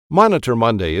Monitor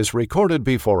Monday is recorded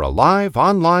before a live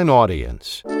online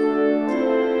audience.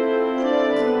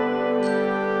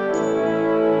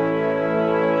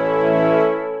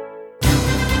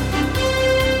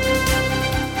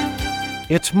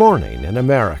 It's morning in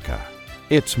America.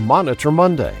 It's Monitor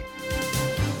Monday.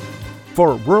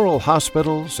 For rural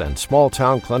hospitals and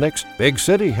small-town clinics, big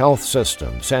city health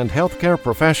systems, and healthcare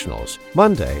professionals,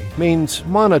 Monday means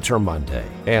Monitor Monday.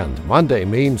 And Monday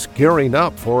means gearing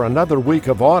up for another week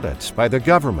of audits by the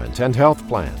government and health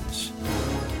plans.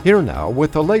 Here now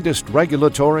with the latest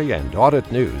regulatory and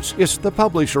audit news is the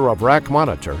publisher of RAC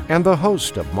Monitor and the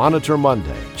host of Monitor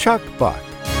Monday, Chuck Buck.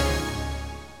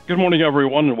 Good morning,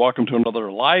 everyone, and welcome to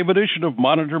another live edition of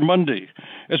Monitor Monday.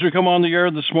 As we come on the air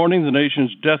this morning, the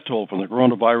nation's death toll from the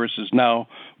coronavirus is now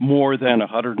more than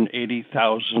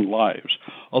 180,000 lives.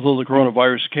 Although the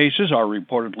coronavirus cases are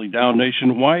reportedly down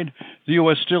nationwide, the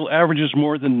U.S. still averages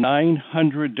more than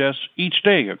 900 deaths each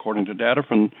day, according to data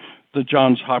from the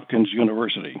Johns Hopkins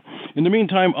University. In the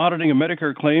meantime, auditing of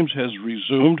Medicare claims has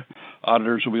resumed.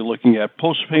 Auditors will be looking at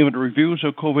post-payment reviews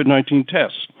of COVID-19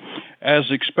 tests.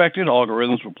 As expected,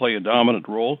 algorithms will play a dominant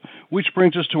role, which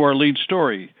brings us to our lead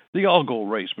story, the algo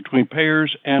race between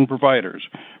payers and providers.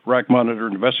 RAC Monitor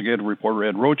investigative reporter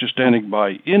Ed Roach is standing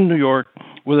by in New York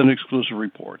with an exclusive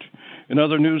report. In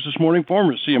other news this morning,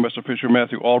 former CMS official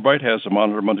Matthew Albright has a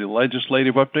Monitor Monday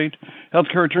legislative update.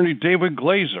 Healthcare attorney David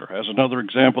Glazer has another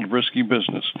example of risky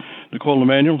business. Nicole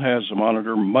Emanuel has a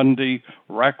Monitor Monday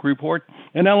RAC report.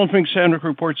 And Alan Fink-Sandrick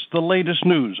reports the latest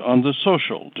news on the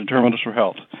social determinants for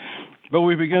health. But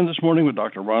we begin this morning with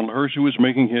Dr. Ronald Hirsch, who is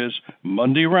making his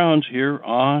Monday rounds here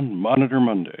on Monitor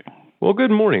Monday. Well,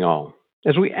 good morning, all.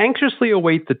 As we anxiously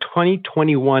await the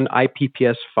 2021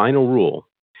 IPPS final rule,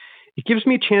 it gives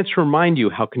me a chance to remind you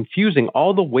how confusing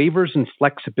all the waivers and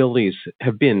flexibilities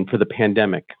have been for the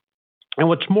pandemic. And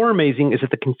what's more amazing is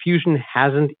that the confusion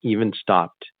hasn't even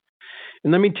stopped.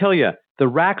 And let me tell you, the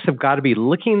RACs have got to be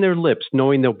licking their lips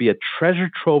knowing there'll be a treasure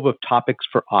trove of topics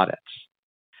for audits.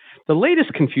 The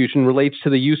latest confusion relates to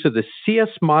the use of the CS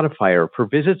modifier for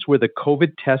visits where the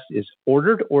COVID test is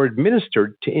ordered or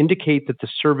administered to indicate that the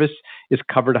service is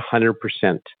covered 100%.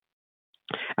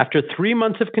 After 3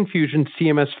 months of confusion,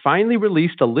 CMS finally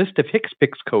released a list of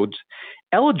HCPCS codes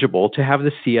eligible to have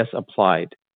the CS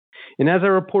applied. And as I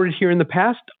reported here in the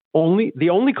past, the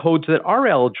only codes that are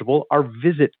eligible are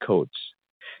visit codes.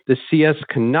 The CS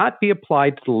cannot be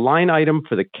applied to the line item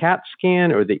for the CAT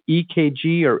scan or the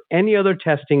EKG or any other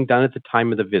testing done at the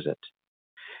time of the visit.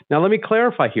 Now, let me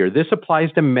clarify here. This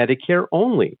applies to Medicare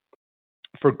only.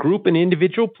 For group and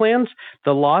individual plans,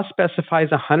 the law specifies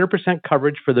 100%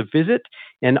 coverage for the visit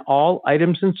and all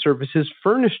items and services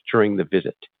furnished during the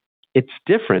visit. It's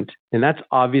different, and that's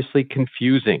obviously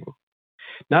confusing.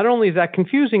 Not only is that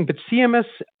confusing, but CMS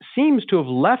seems to have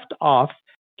left off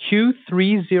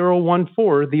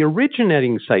Q3014, the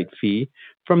originating site fee,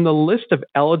 from the list of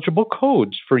eligible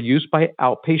codes for use by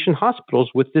outpatient hospitals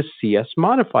with this CS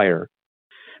modifier.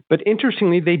 But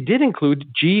interestingly, they did include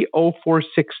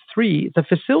G0463, the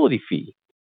facility fee.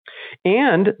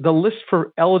 And the list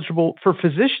for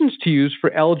physicians to use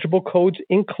for eligible codes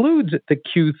includes the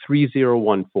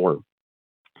Q3014.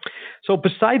 So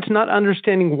besides not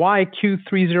understanding why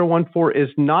Q3014 is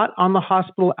not on the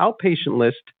hospital outpatient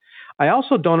list, I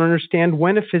also don't understand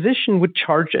when a physician would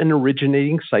charge an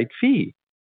originating site fee.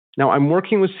 Now, I'm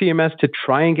working with CMS to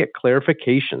try and get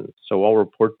clarification, so I'll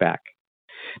report back.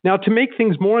 Now, to make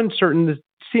things more uncertain, the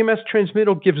CMS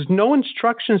transmittal gives no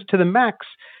instructions to the MACs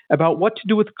about what to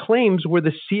do with claims where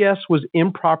the CS was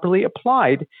improperly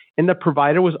applied and the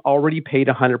provider was already paid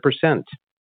 100%.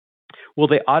 Will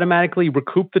they automatically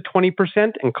recoup the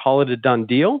 20% and call it a done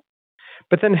deal?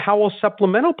 But then how will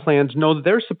supplemental plans know that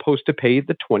they're supposed to pay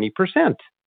the 20%?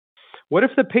 What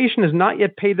if the patient has not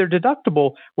yet paid their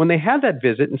deductible when they had that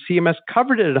visit and CMS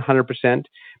covered it at 100%,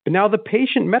 but now the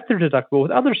patient met their deductible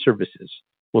with other services?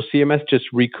 Will CMS just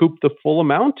recoup the full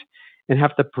amount and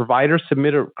have the provider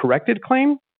submit a corrected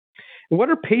claim? And what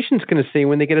are patients going to say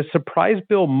when they get a surprise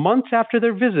bill months after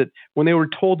their visit when they were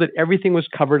told that everything was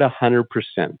covered 100%?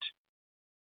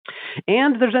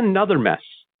 And there's another mess.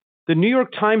 The New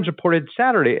York Times reported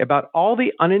Saturday about all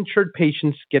the uninsured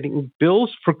patients getting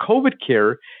bills for COVID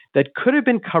care that could have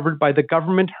been covered by the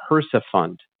government HRSA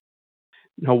fund.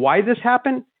 Now, why this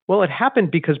happened? Well, it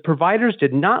happened because providers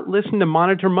did not listen to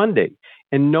Monitor Monday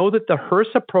and know that the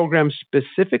HRSA program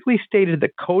specifically stated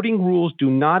that coding rules do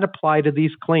not apply to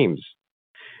these claims.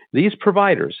 These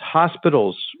providers,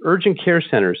 hospitals, urgent care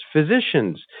centers,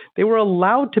 physicians, they were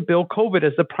allowed to bill COVID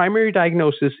as the primary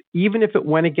diagnosis, even if it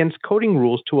went against coding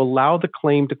rules to allow the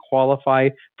claim to qualify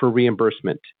for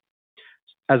reimbursement.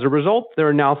 As a result, there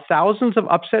are now thousands of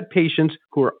upset patients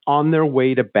who are on their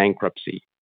way to bankruptcy.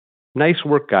 Nice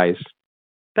work, guys.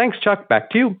 Thanks, Chuck.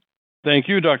 Back to you. Thank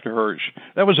you, Dr. Hirsch.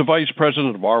 That was the Vice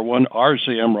President of R1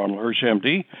 RCM, Ronald Hirsch,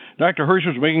 MD. Dr. Hirsch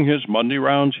was making his Monday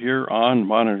rounds here on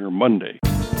Monitor Monday.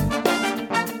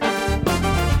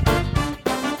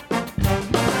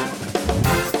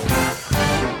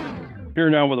 Here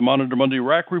now with the Monitor Monday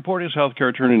RAC report is healthcare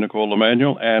attorney Nicole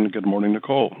Emanuel. And good morning,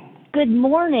 Nicole. Good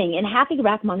morning and happy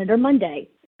RAC Monitor Monday.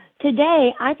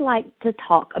 Today, I'd like to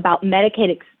talk about Medicaid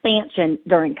expansion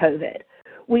during COVID.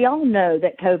 We all know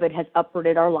that COVID has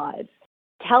uprooted our lives.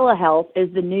 Telehealth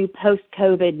is the new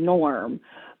post-COVID norm.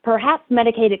 Perhaps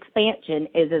Medicaid expansion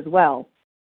is as well.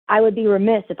 I would be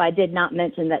remiss if I did not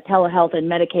mention that telehealth and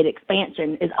Medicaid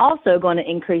expansion is also going to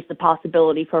increase the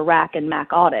possibility for RAC and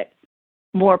MAC audits.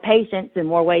 More patients and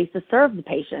more ways to serve the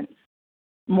patients.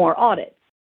 More audits.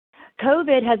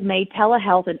 COVID has made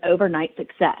telehealth an overnight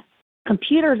success.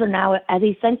 Computers are now as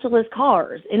essential as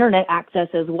cars, internet access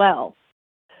as well.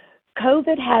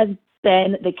 COVID has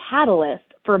been the catalyst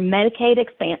for Medicaid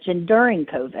expansion during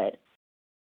COVID.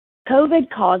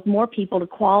 COVID caused more people to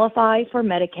qualify for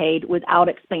Medicaid without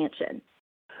expansion.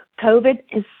 COVID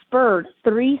has spurred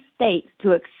 3 states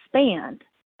to expand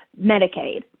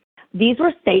Medicaid. These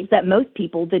were states that most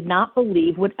people did not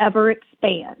believe would ever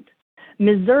expand.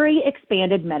 Missouri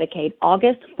expanded Medicaid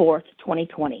August 4th,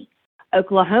 2020.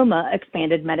 Oklahoma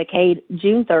expanded Medicaid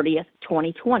June 30th,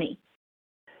 2020.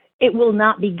 It will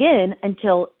not begin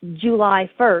until July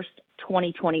 1st,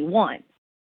 2021.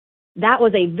 That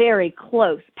was a very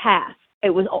close pass. It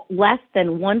was less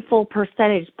than 1 full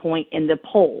percentage point in the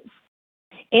polls.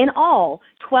 In all,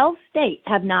 12 states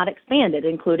have not expanded,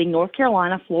 including North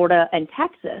Carolina, Florida, and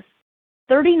Texas.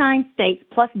 39 states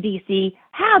plus D.C.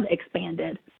 have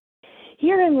expanded.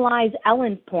 Herein lies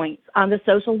Ellen's points on the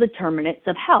social determinants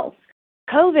of health.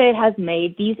 COVID has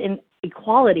made these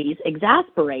inequalities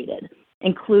exacerbated,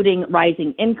 including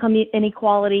rising income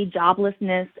inequality,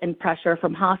 joblessness, and pressure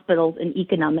from hospitals and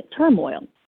economic turmoil.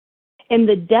 In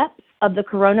the depths of the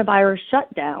coronavirus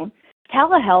shutdown,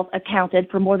 telehealth accounted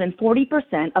for more than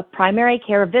 40% of primary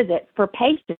care visits for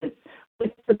patients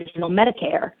with traditional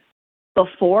Medicare.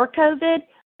 Before COVID,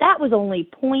 that was only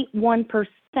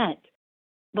 0.1%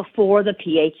 before the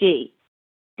PHE.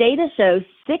 Data shows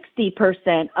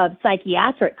 60% of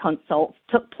psychiatric consults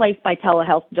took place by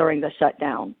telehealth during the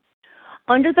shutdown.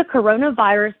 Under the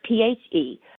coronavirus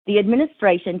PHE, the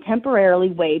administration temporarily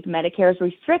waived Medicare's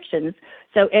restrictions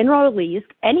so enrollees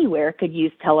anywhere could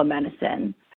use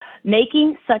telemedicine.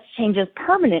 Making such changes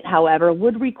permanent, however,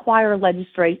 would require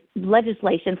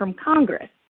legislation from Congress.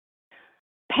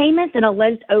 Payments and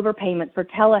alleged overpayments for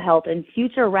telehealth and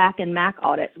future RAC and MAC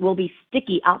audits will be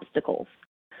sticky obstacles.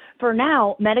 For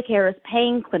now, Medicare is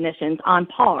paying clinicians on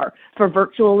par for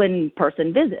virtual and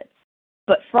in-person visits.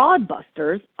 But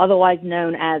fraudbusters, otherwise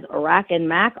known as RAC and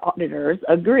MAC auditors,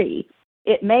 agree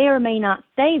it may or may not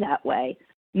stay that way.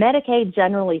 Medicaid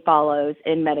generally follows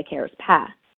in Medicare's path.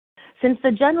 Since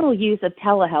the general use of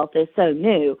telehealth is so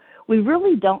new, we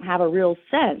really don't have a real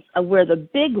sense of where the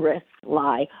big risks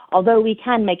lie, although we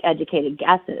can make educated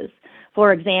guesses.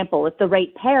 For example, if the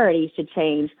rate parity should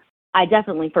change, I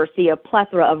definitely foresee a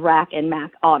plethora of RAC and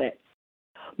MAC audits.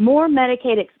 More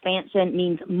Medicaid expansion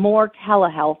means more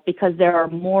telehealth because there are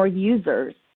more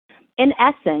users. In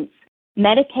essence,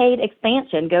 Medicaid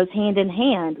expansion goes hand in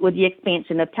hand with the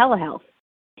expansion of telehealth.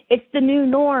 It's the new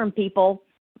norm, people.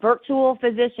 Virtual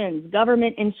physicians,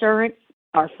 government insurance,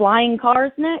 are flying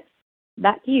cars next?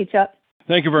 Back to you, Chuck.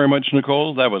 Thank you very much,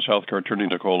 Nicole. That was healthcare attorney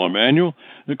Nicole Emanuel.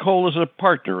 Nicole is a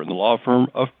partner in the law firm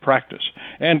of Practice.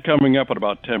 And coming up at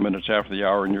about 10 minutes after the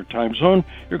hour in your time zone,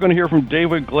 you're going to hear from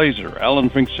David Glazer, Alan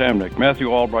Fink-Samnick,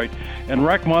 Matthew Albright, and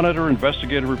RAC Monitor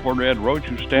investigative reporter Ed Roach,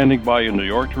 who's standing by in New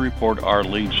York to report our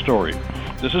lead story.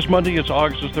 This is Monday. It's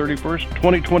August 31st,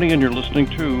 2020, and you're listening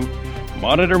to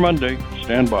Monitor Monday.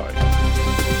 Stand by.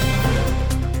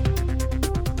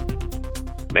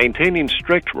 Maintaining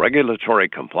strict regulatory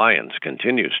compliance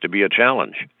continues to be a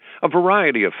challenge. A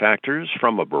variety of factors,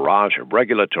 from a barrage of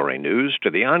regulatory news to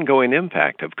the ongoing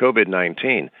impact of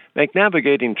COVID-19, make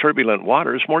navigating turbulent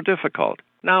waters more difficult.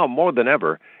 Now, more than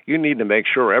ever, you need to make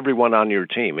sure everyone on your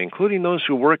team, including those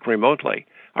who work remotely,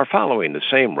 are following the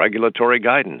same regulatory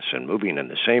guidance and moving in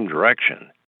the same direction.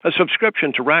 A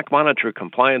subscription to RAC Monitor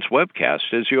Compliance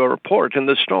Webcast is your port in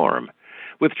the storm.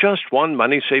 With just one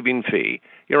money-saving fee,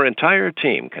 your entire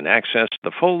team can access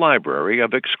the full library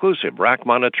of exclusive RAC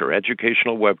Monitor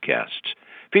educational webcasts,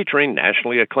 featuring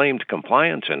nationally acclaimed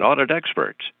compliance and audit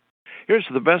experts. Here's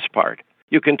the best part.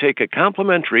 You can take a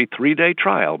complimentary 3-day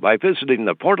trial by visiting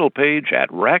the portal page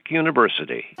at RAC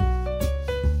University.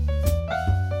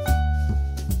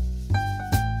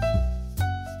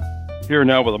 Here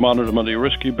now with a Monitor Monday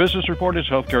Risky Business Report is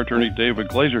healthcare attorney David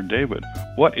Glazer. David,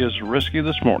 what is risky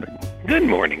this morning? Good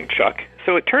morning, Chuck.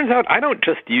 So it turns out I don't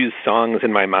just use songs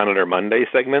in my Monitor Monday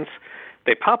segments.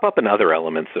 They pop up in other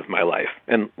elements of my life.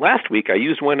 And last week I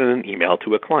used one in an email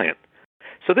to a client.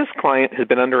 So this client has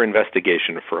been under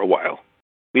investigation for a while.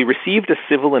 We received a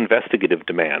civil investigative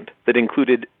demand that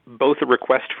included both a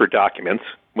request for documents,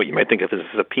 what you might think of as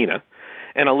a subpoena,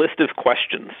 and a list of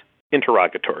questions,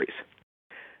 interrogatories.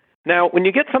 Now, when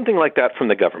you get something like that from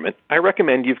the government, I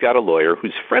recommend you've got a lawyer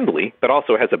who's friendly but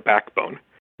also has a backbone.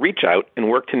 Reach out and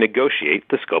work to negotiate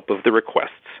the scope of the requests.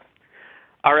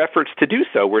 Our efforts to do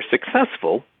so were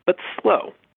successful, but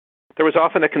slow. There was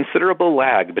often a considerable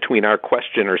lag between our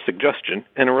question or suggestion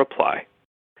and a reply.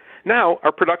 Now,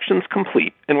 our production's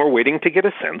complete, and we're waiting to get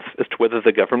a sense as to whether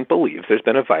the government believes there's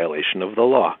been a violation of the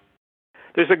law.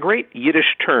 There's a great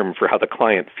Yiddish term for how the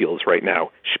client feels right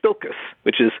now, spilkus,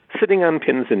 which is sitting on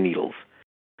pins and needles.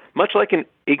 Much like an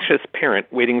anxious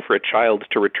parent waiting for a child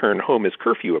to return home as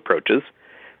curfew approaches,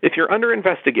 if you're under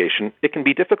investigation, it can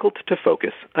be difficult to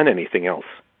focus on anything else.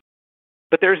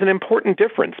 But there's an important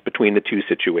difference between the two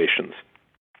situations.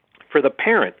 For the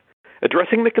parent,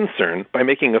 addressing the concern by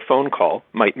making a phone call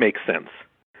might make sense.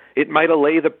 It might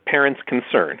allay the parent's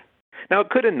concern. Now, it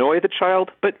could annoy the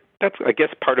child, but that's, I guess,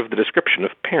 part of the description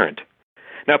of parent.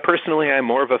 Now, personally, I'm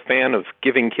more of a fan of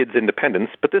giving kids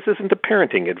independence, but this isn't a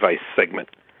parenting advice segment.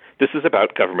 This is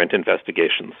about government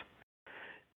investigations.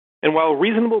 And while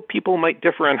reasonable people might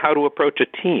differ on how to approach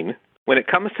a teen, when it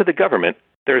comes to the government,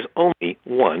 there's only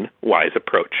one wise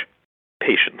approach: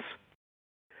 patience.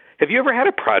 Have you ever had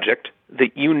a project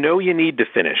that you know you need to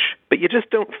finish, but you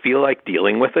just don't feel like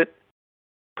dealing with it?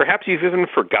 Perhaps you've even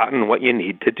forgotten what you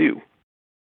need to do.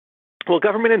 Well,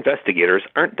 government investigators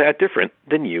aren't that different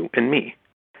than you and me.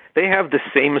 They have the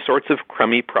same sorts of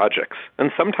crummy projects,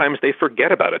 and sometimes they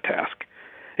forget about a task.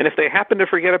 And if they happen to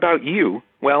forget about you,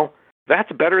 well,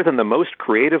 that's better than the most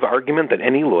creative argument that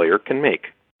any lawyer can make.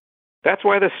 That's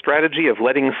why the strategy of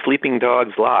letting sleeping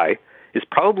dogs lie is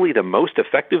probably the most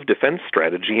effective defense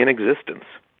strategy in existence.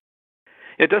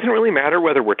 It doesn't really matter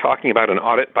whether we're talking about an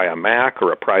audit by a MAC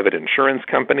or a private insurance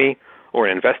company, or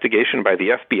an investigation by the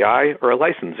FBI or a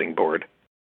licensing board.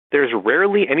 There's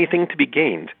rarely anything to be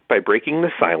gained by breaking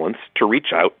the silence to reach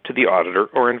out to the auditor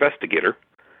or investigator.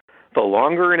 The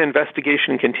longer an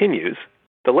investigation continues,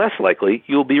 the less likely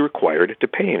you'll be required to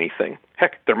pay anything.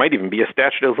 Heck, there might even be a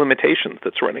statute of limitations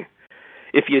that's running.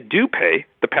 If you do pay,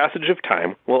 the passage of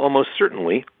time will almost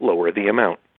certainly lower the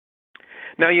amount.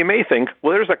 Now, you may think,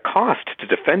 well, there's a cost to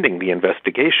defending the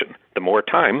investigation. The more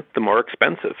time, the more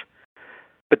expensive.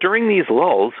 But during these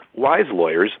lulls, wise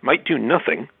lawyers might do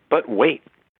nothing but wait.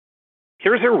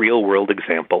 Here's a real-world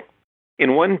example.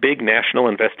 In one big national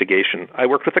investigation, I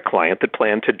worked with a client that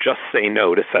planned to just say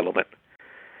no to settlement.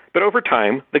 But over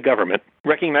time, the government,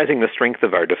 recognizing the strength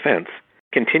of our defense,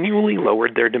 continually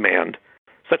lowered their demand,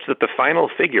 such that the final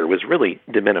figure was really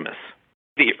de minimis.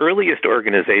 The earliest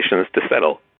organizations to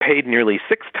settle paid nearly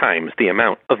 6 times the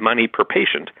amount of money per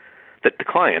patient that the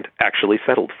client actually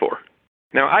settled for.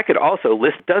 Now, I could also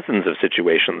list dozens of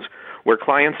situations where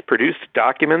clients produced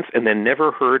documents and then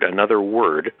never heard another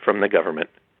word from the government.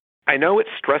 I know it's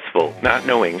stressful not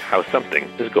knowing how something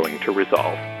is going to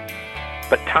resolve.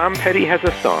 But Tom Petty has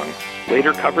a song,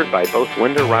 later covered by both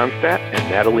Linda Ronstadt and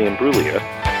Natalie Imbruglia,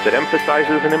 that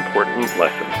emphasizes an important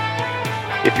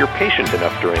lesson. If you're patient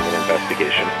enough during an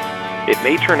investigation, it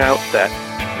may turn out that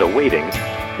the waiting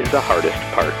is the hardest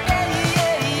part.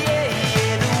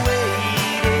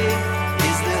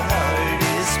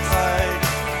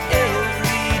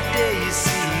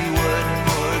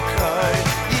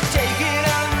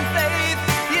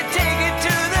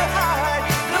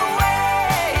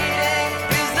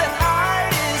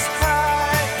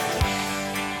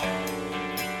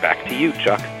 Back to you,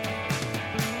 Chuck.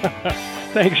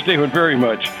 Thanks, David, very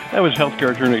much. That was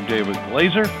healthcare attorney David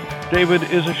Glazer. David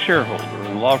is a shareholder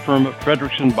in the law firm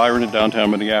Frederickson Byron in downtown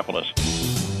Minneapolis.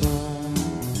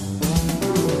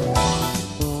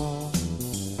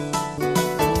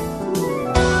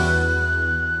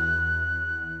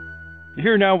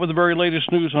 Here now with the very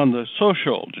latest news on the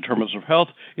social determinants of health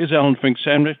is Ellen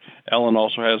Fink-Samnick. Ellen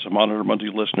also has a Monitor Monday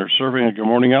listener survey. Good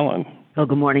morning, Ellen. Well,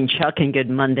 good morning, Chuck, and good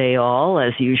Monday all.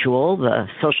 As usual, the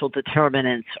social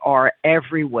determinants are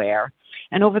everywhere.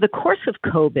 And over the course of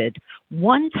COVID,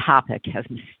 one topic has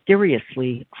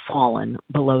mysteriously fallen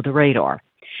below the radar.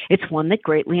 It's one that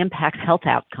greatly impacts health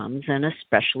outcomes and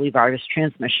especially virus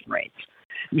transmission rates.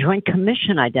 The Joint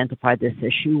Commission identified this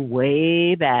issue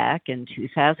way back in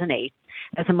 2008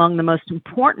 as among the most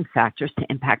important factors to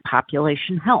impact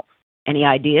population health. Any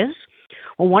ideas?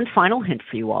 Well, one final hint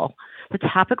for you all. The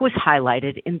topic was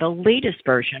highlighted in the latest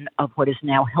version of what is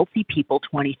now Healthy People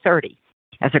 2030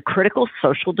 as a critical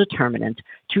social determinant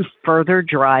to further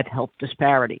drive health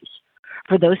disparities.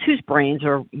 For those whose brains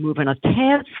are moving a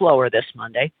tad slower this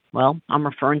Monday, well, I'm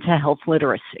referring to health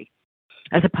literacy.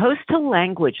 As opposed to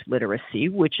language literacy,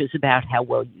 which is about how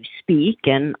well you speak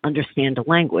and understand a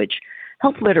language,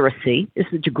 health literacy is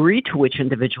the degree to which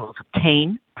individuals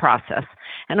obtain, process,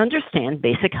 and understand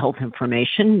basic health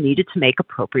information needed to make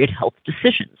appropriate health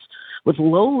decisions, with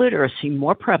low literacy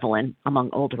more prevalent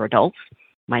among older adults,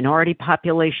 minority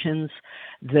populations,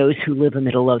 those who live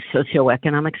amid a low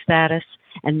socioeconomic status,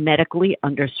 and medically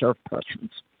underserved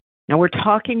persons. Now, we're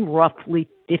talking roughly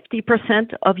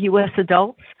 50% of U.S.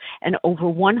 adults and over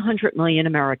 100 million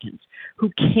Americans who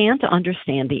can't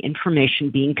understand the information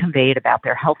being conveyed about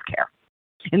their health care.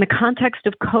 In the context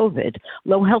of COVID,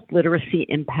 low health literacy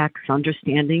impacts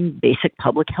understanding basic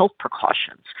public health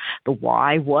precautions, the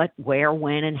why, what, where,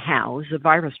 when, and hows of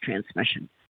virus transmission.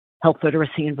 Health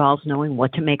literacy involves knowing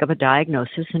what to make of a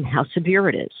diagnosis and how severe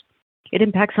it is. It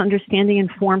impacts understanding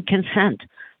informed consent,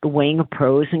 the weighing of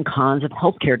pros and cons of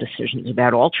healthcare decisions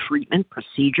about all treatment,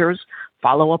 procedures,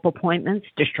 follow-up appointments,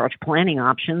 discharge planning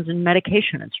options, and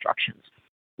medication instructions.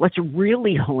 Let's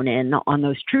really hone in on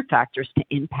those true factors to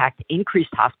impact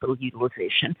increased hospital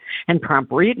utilization and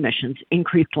prompt readmissions,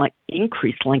 increased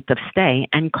length of stay,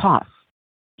 and costs.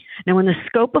 Now, in the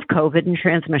scope of COVID and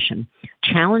transmission,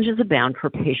 challenges abound for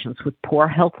patients with poor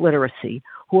health literacy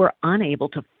who are unable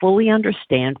to fully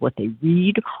understand what they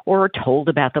read or are told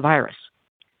about the virus.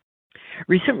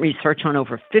 Recent research on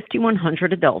over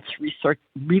 5,100 adults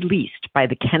released by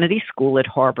the Kennedy School at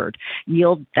Harvard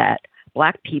yield that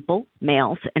Black people,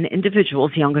 males, and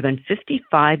individuals younger than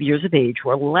 55 years of age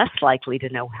were less likely to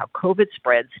know how COVID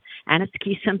spreads and its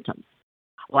key symptoms.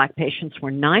 Black patients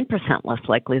were 9% less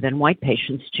likely than white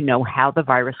patients to know how the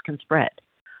virus can spread.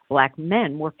 Black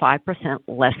men were 5%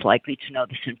 less likely to know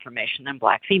this information than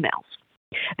Black females.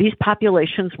 These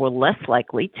populations were less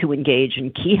likely to engage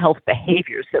in key health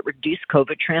behaviors that reduce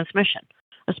COVID transmission,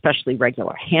 especially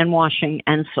regular hand washing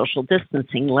and social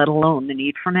distancing, let alone the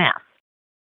need for masks.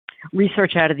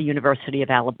 Research out of the University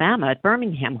of Alabama at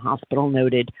Birmingham Hospital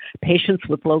noted patients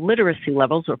with low literacy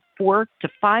levels are 4 to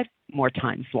 5 more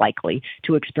times likely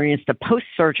to experience a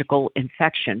post-surgical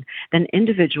infection than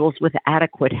individuals with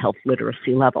adequate health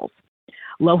literacy levels.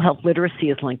 Low health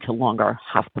literacy is linked to longer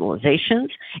hospitalizations,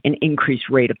 an increased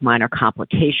rate of minor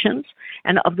complications,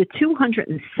 and of the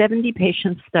 270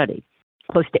 patients studied,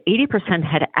 close to 80%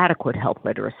 had adequate health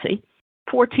literacy,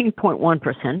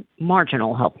 14.1%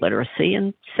 marginal health literacy,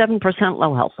 and 7%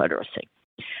 low health literacy.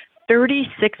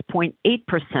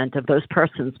 36.8% of those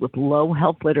persons with low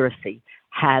health literacy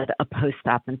had a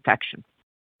post-op infection.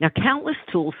 Now, countless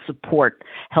tools support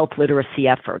health literacy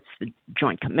efforts. The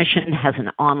Joint Commission has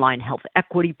an online health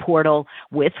equity portal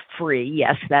with free,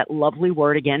 yes, that lovely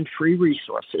word again, free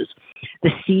resources.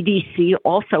 The CDC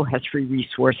also has free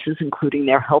resources, including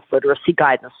their health literacy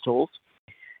guidance tools.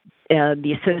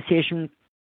 The Association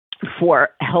for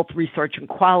Health Research and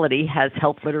Quality has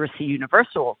Health Literacy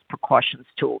Universal Precautions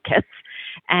Toolkits,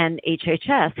 and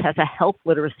HHS has a Health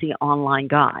Literacy Online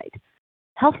Guide.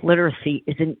 Health literacy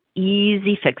is an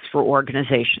easy fix for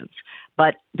organizations,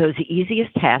 but those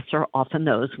easiest tasks are often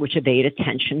those which evade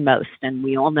attention most, and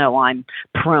we all know I'm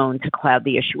prone to cloud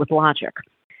the issue with logic.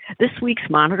 This week's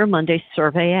Monitor Monday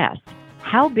survey asked,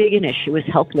 how big an issue is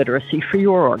health literacy for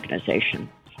your organization?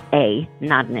 A,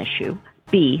 not an issue.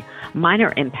 B,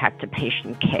 minor impact to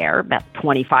patient care, about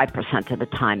 25% of the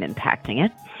time impacting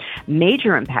it.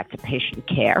 Major impact to patient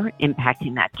care,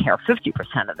 impacting that care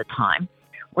 50% of the time.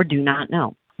 Or do not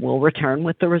know. We'll return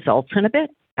with the results in a bit.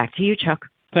 Back to you, Chuck.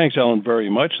 Thanks, Ellen, very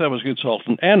much. That was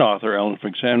consultant and author Ellen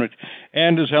Fink-Sandrich.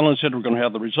 And as Ellen said, we're going to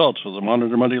have the results of the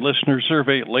Monitor Monday listener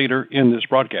survey later in this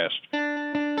broadcast.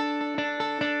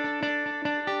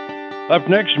 Up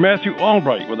next, Matthew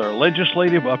Albright with our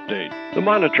legislative update. The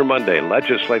Monitor Monday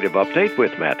legislative update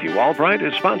with Matthew Albright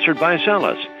is sponsored by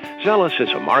Zellis. Zellis is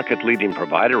a market-leading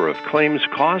provider of claims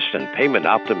cost and payment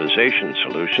optimization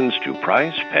solutions to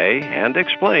price, pay, and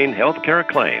explain healthcare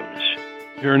claims.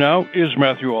 Here now is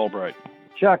Matthew Albright.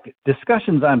 Chuck,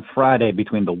 discussions on Friday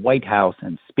between the White House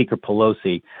and Speaker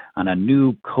Pelosi on a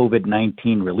new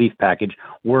COVID-19 relief package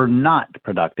were not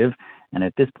productive. And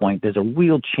at this point, there's a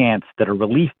real chance that a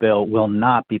relief bill will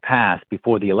not be passed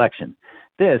before the election.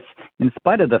 This, in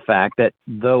spite of the fact that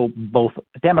though both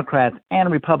Democrats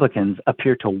and Republicans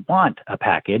appear to want a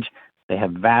package, they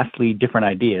have vastly different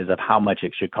ideas of how much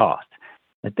it should cost.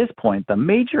 At this point, the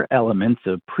major elements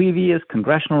of previous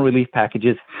congressional relief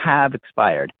packages have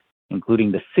expired,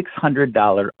 including the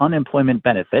 $600 unemployment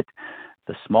benefit,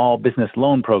 the small business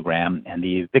loan program, and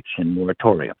the eviction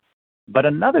moratorium. But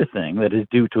another thing that is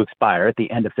due to expire at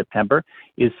the end of September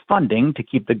is funding to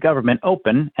keep the government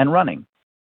open and running.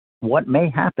 What may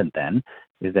happen then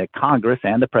is that Congress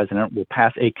and the president will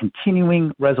pass a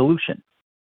continuing resolution,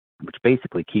 which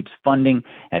basically keeps funding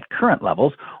at current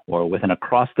levels or with an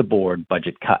across-the-board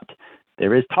budget cut.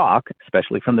 There is talk,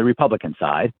 especially from the Republican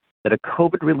side, that a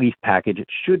COVID relief package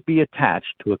should be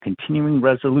attached to a continuing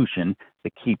resolution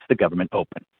that keeps the government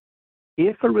open.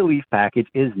 If a relief package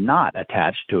is not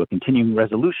attached to a continuing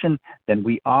resolution, then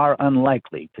we are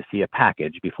unlikely to see a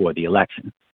package before the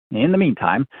election. In the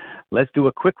meantime, let's do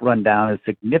a quick rundown of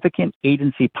significant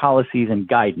agency policies and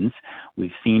guidance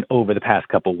we've seen over the past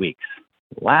couple weeks.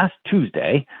 Last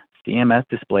Tuesday, CMS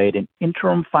displayed an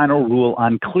interim final rule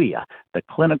on CLIA, the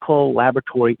Clinical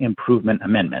Laboratory Improvement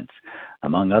Amendments.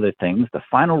 Among other things, the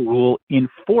final rule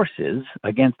enforces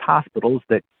against hospitals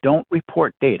that don't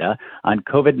report data on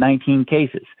COVID-19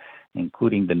 cases,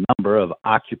 including the number of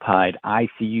occupied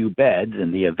ICU beds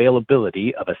and the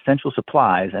availability of essential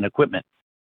supplies and equipment.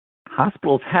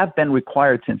 Hospitals have been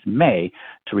required since May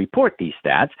to report these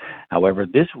stats. However,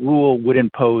 this rule would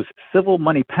impose civil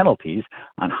money penalties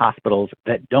on hospitals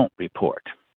that don't report.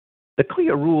 The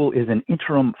CLIA rule is an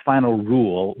interim final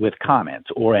rule with comments,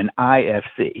 or an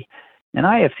IFC. An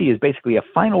IFC is basically a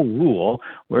final rule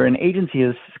where an agency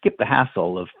has skipped the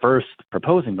hassle of first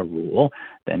proposing a rule,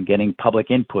 then getting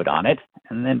public input on it,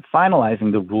 and then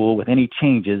finalizing the rule with any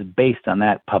changes based on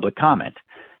that public comment.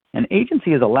 An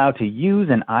agency is allowed to use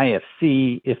an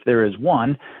IFC if there is,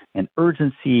 one, an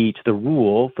urgency to the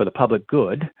rule for the public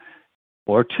good,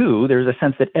 or two, there's a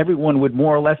sense that everyone would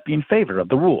more or less be in favor of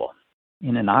the rule.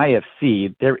 In an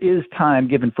IFC, there is time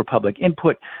given for public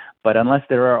input, but unless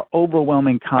there are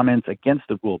overwhelming comments against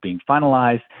the rule being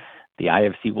finalized, the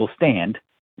IFC will stand,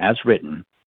 as written,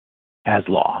 as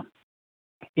law.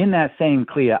 In that same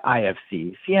CLIA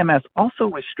IFC, CMS also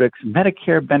restricts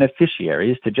Medicare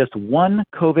beneficiaries to just one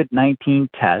COVID-19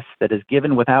 test that is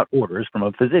given without orders from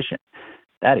a physician.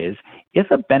 That is,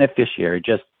 if a beneficiary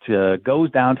just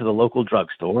goes down to the local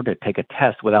drugstore to take a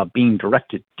test without being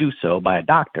directed to do so by a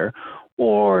doctor,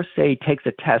 or, say, takes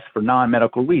a test for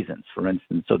non-medical reasons, for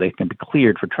instance, so they can be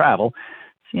cleared for travel,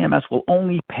 CMS will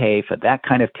only pay for that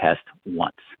kind of test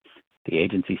once. The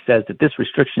agency says that this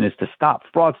restriction is to stop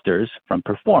fraudsters from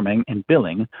performing and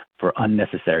billing for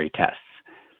unnecessary tests.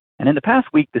 And in the past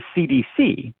week, the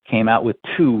CDC came out with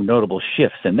two notable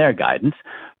shifts in their guidance.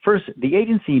 First, the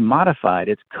agency modified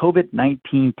its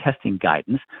COVID-19 testing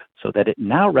guidance so that it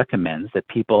now recommends that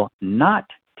people not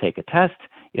take a test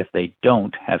if they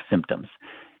don't have symptoms.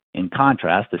 In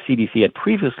contrast, the CDC had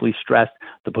previously stressed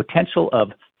the potential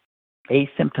of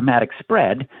asymptomatic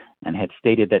spread and had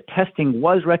stated that testing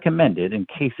was recommended in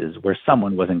cases where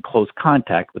someone was in close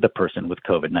contact with a person with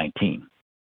COVID-19.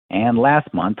 And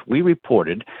last month, we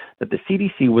reported that the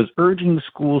CDC was urging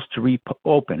schools to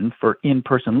reopen for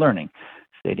in-person learning,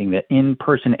 stating that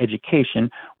in-person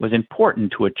education was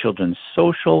important to a children's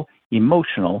social,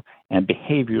 emotional, and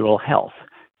behavioral health.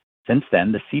 Since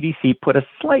then, the CDC put a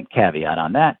slight caveat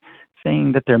on that,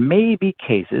 saying that there may be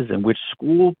cases in which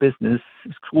school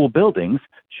buildings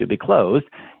should be closed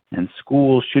and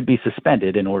schools should be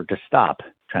suspended in order to stop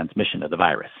transmission of the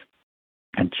virus.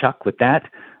 And Chuck, with that,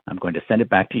 I'm going to send it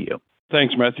back to you.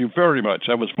 Thanks, Matthew, very much.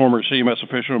 That was former CMS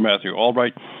official Matthew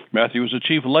Albright. Matthew is the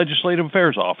Chief Legislative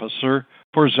Affairs Officer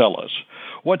for Zealous.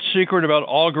 What secret about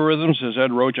algorithms has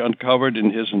Ed Roach uncovered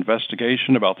in his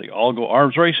investigation about the algo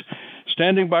arms race?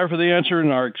 Standing by for the answer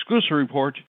in our exclusive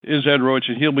report is Ed Roach,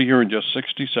 and he'll be here in just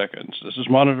 60 seconds. This is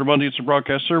Monitor Monday. It's a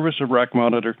broadcast service of RAC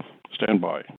Monitor. Stand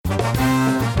by.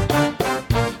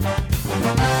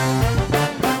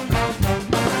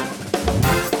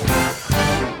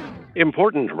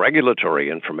 Important regulatory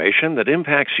information that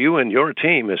impacts you and your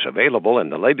team is available in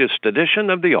the latest edition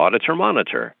of the Auditor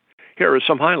Monitor. Here are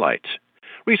some highlights.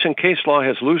 Recent case law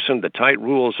has loosened the tight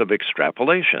rules of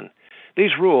extrapolation.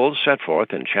 These rules, set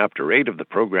forth in Chapter 8 of the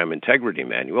Program Integrity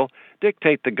Manual,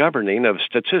 dictate the governing of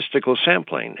statistical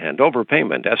sampling and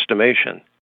overpayment estimation.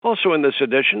 Also in this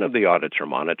edition of the Auditor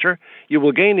Monitor, you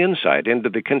will gain insight into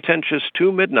the contentious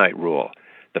 2 midnight rule,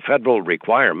 the federal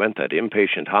requirement that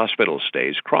inpatient hospital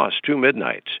stays cross 2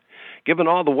 midnights. Given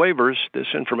all the waivers, this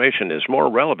information is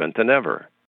more relevant than ever.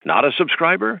 Not a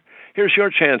subscriber? Here's your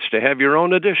chance to have your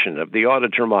own edition of the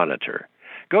Auditor Monitor.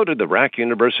 Go to the RAC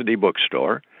University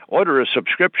bookstore, order a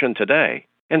subscription today,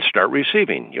 and start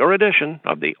receiving your edition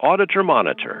of the Auditor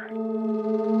Monitor.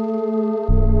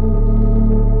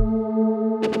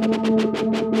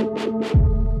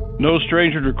 No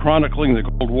stranger to chronicling the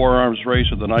Cold War arms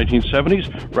race of the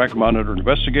 1970s, RAC Monitor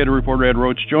investigative reporter Ed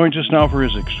Roach joins us now for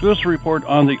his exclusive report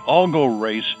on the algo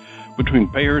race between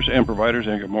payers and providers.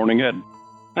 And good morning, Ed.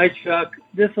 Hi, Chuck.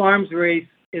 This arms race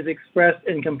is expressed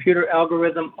in computer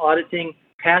algorithm auditing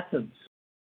patents.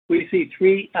 We see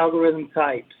three algorithm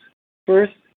types.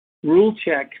 First, rule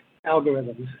check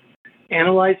algorithms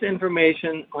analyze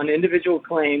information on individual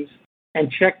claims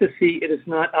and check to see it is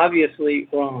not obviously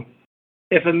wrong.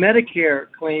 If a Medicare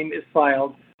claim is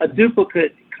filed, a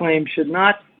duplicate claim should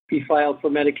not be filed for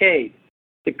Medicaid.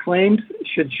 The claims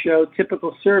should show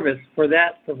typical service for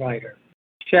that provider.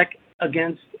 Check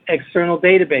against external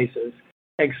databases,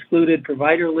 excluded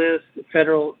provider list,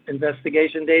 federal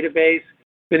investigation database,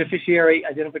 beneficiary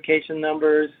identification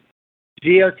numbers.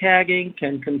 Geotagging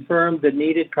can confirm the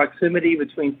needed proximity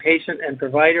between patient and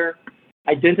provider.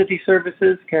 Identity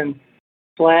services can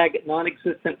flag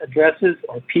non-existent addresses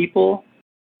or people.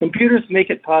 Computers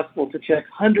make it possible to check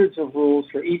hundreds of rules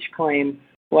for each claim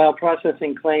while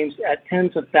processing claims at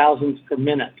tens of thousands per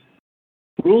minute.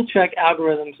 Rule check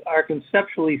algorithms are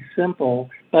conceptually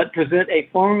simple, but present a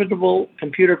formidable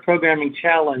computer programming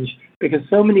challenge because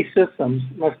so many systems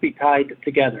must be tied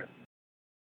together.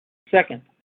 Second,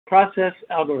 process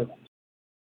algorithms.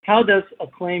 How does a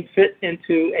claim fit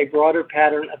into a broader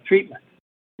pattern of treatment?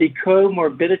 The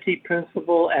comorbidity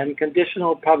principle and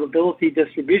conditional probability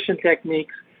distribution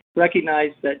techniques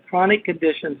recognize that chronic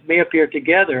conditions may appear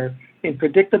together in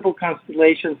predictable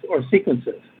constellations or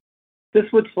sequences. This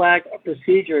would flag a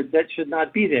procedure that should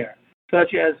not be there,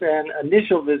 such as an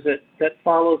initial visit that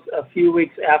follows a few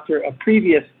weeks after a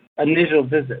previous initial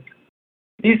visit.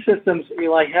 These systems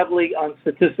rely heavily on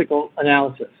statistical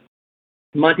analysis,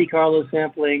 Monte Carlo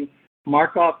sampling,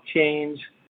 Markov chains,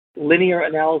 linear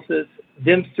analysis,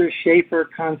 Dempster-Shafer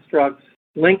constructs,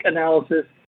 link analysis,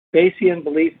 Bayesian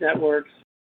belief networks.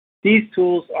 These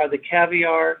tools are the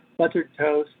caviar, buttered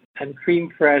toast, and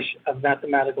creme fraiche of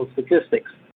mathematical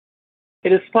statistics.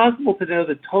 It is possible to know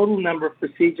the total number of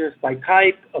procedures by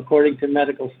type according to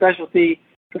medical specialty,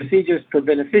 procedures per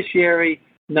beneficiary,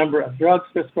 number of drugs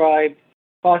prescribed,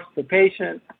 cost per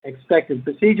patient, expected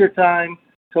procedure time,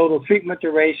 total treatment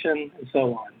duration, and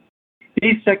so on.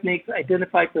 These techniques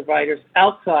identify providers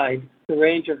outside the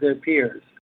range of their peers.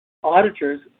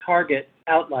 Auditors target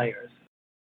outliers.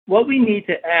 What we need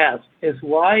to ask is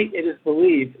why it is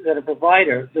believed that a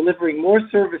provider delivering more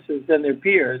services than their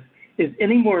peers is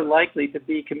any more likely to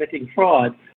be committing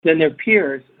fraud than their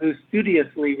peers who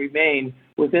studiously remain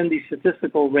within the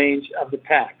statistical range of the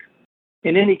pack.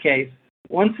 In any case,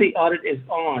 once the audit is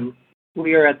on,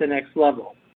 we are at the next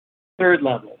level. Third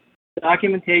level,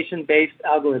 documentation-based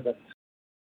algorithms.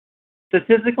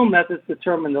 Statistical methods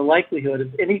determine the likelihood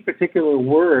of any particular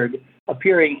word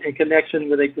appearing in connection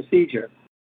with a procedure.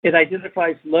 It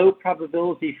identifies low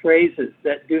probability phrases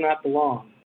that do not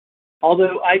belong.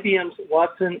 Although IBM's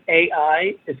Watson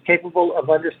AI is capable of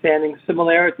understanding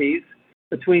similarities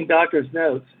between doctors'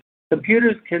 notes,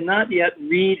 computers cannot yet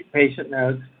read patient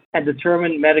notes and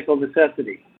determine medical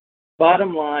necessity.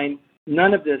 Bottom line,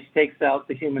 none of this takes out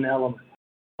the human element.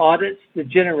 Audits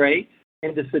degenerate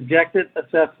into subjective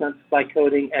assessments by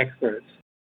coding experts.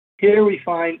 Here we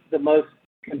find the most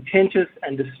contentious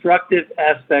and destructive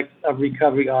aspects of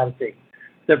recovery auditing.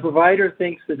 The provider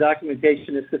thinks the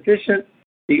documentation is sufficient,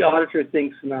 the auditor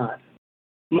thinks not.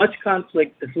 Much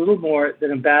conflict is little more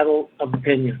than a battle of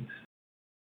opinions.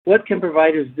 What can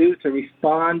providers do to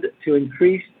respond to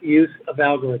increased use of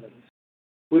algorithms?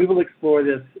 We will explore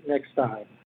this next time.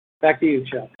 Back to you,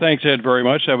 Chuck. Thanks, Ed, very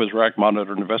much. That was RAC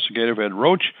Monitor investigative Ed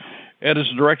Roach. Ed is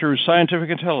the Director of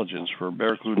Scientific Intelligence for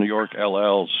Bear Klugh New York,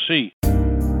 LLC.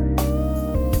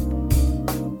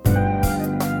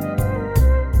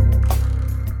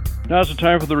 Now's the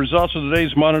time for the results of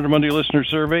today's Monitor Monday listener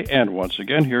survey. And once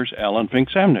again, here's Alan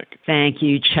Fink-Samnick. Thank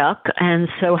you, Chuck. And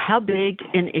so how big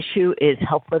an issue is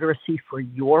health literacy for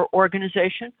your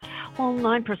organization? Well,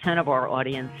 9% of our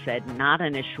audience said not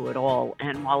an issue at all.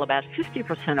 And while about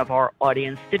 50% of our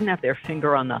audience didn't have their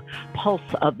finger on the pulse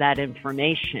of that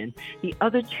information, the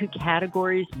other two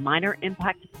categories, minor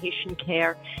impact to patient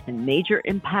care and major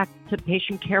impact to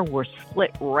patient care, were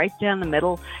split right down the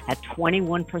middle at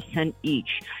 21%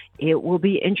 each. It will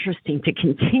be interesting to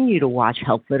continue to watch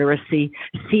health literacy,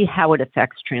 see how it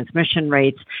affects transmission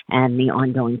rates and the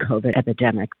ongoing COVID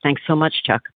epidemic. Thanks so much,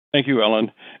 Chuck. Thank you,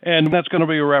 Ellen. And that's going to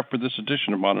be a wrap for this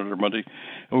edition of Monitor Monday.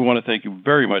 And we want to thank you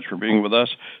very much for being with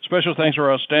us. Special thanks to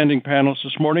our outstanding panelists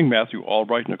this morning, Matthew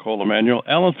Albright, Nicole Emanuel,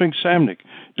 Alan Fink-Samnick,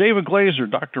 David Glazer,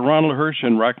 Dr. Ronald Hirsch,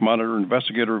 and RAC Monitor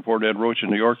investigative reporter Ed Roach in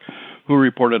New York, who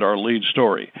reported our lead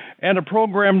story. And a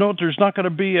program note, there's not going to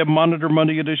be a Monitor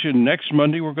Monday edition next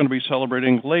Monday. We're going to be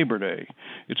celebrating Labor Day.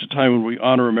 It's a time when we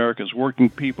honor America's working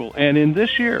people. And in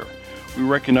this year, we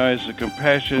recognize the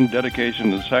compassion,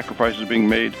 dedication, and sacrifices being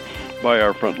made by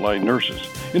our frontline nurses.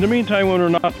 In the meantime, when we're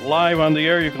not live on the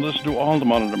air, you can listen to all the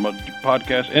Monitor Monday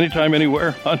podcasts anytime,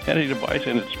 anywhere, on any device,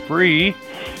 and it's free.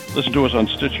 Listen to us on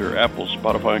Stitcher, Apple,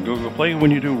 Spotify, and Google Play.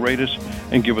 When you do, rate us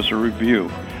and give us a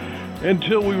review.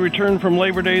 Until we return from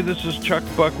Labor Day, this is Chuck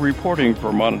Buck reporting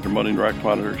for Monitor Monday and RAC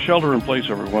Monitor. Shelter in place,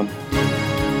 everyone.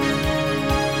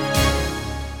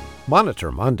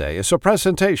 Monitor Monday is a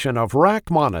presentation of RAC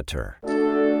Monitor.